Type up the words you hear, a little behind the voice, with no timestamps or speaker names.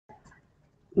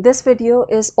This video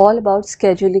is all about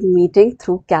scheduling meeting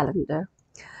through calendar.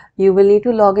 You will need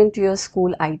to log into your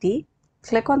school ID,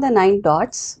 click on the 9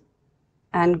 dots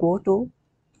and go to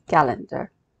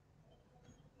calendar.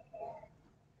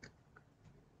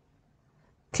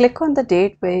 Click on the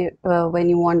date when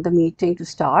you want the meeting to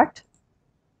start.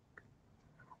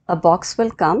 A box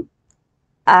will come.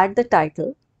 Add the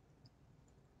title.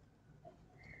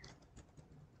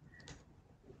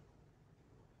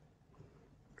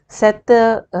 Set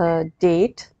the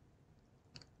date.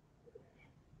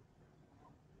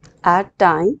 Add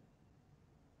time.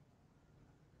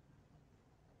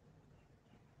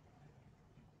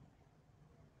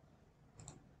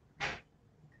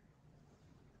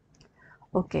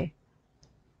 Okay.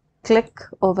 Click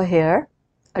over here.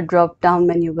 A drop down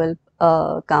menu will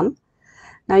come.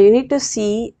 Now you need to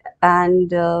see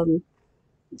and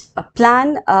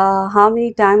plan how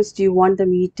many times do you want the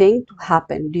meeting to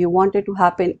happen. Do you want it to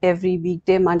happen every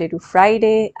weekday, Monday to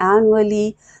Friday,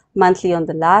 annually, monthly on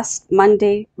the last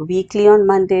Monday, weekly on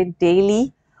Monday,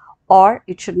 daily, or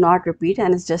it should not repeat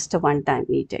and it's just a one-time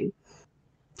meeting?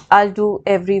 I'll do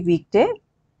every weekday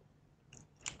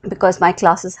because my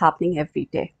class is happening every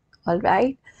day. All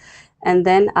right. And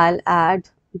then I'll add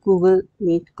Google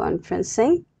Meet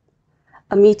conferencing.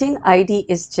 A meeting ID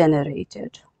is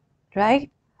generated, right?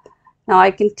 Now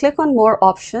I can click on more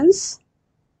options,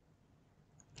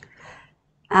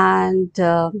 and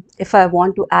if I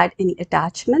want to add any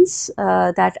attachments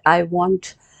that I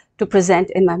want to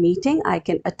present in my meeting, I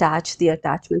can attach the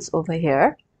attachments over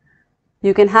here.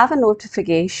 You can have a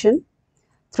notification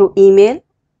through email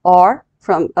or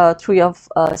from through your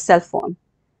cell phone.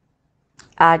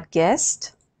 Add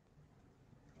guest.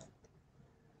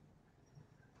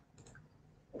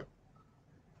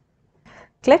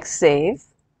 Click save.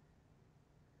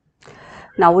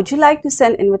 Now, would you like to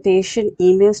send invitation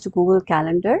emails to Google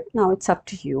Calendar? Now it's up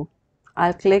to you.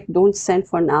 I'll click don't send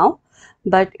for now,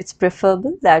 but it's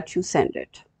preferable that you send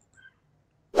it.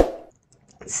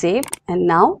 Save, and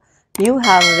now you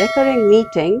have a recurring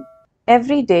meeting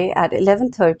every day at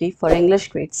 11:30 for English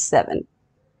grade 7.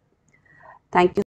 Thank you.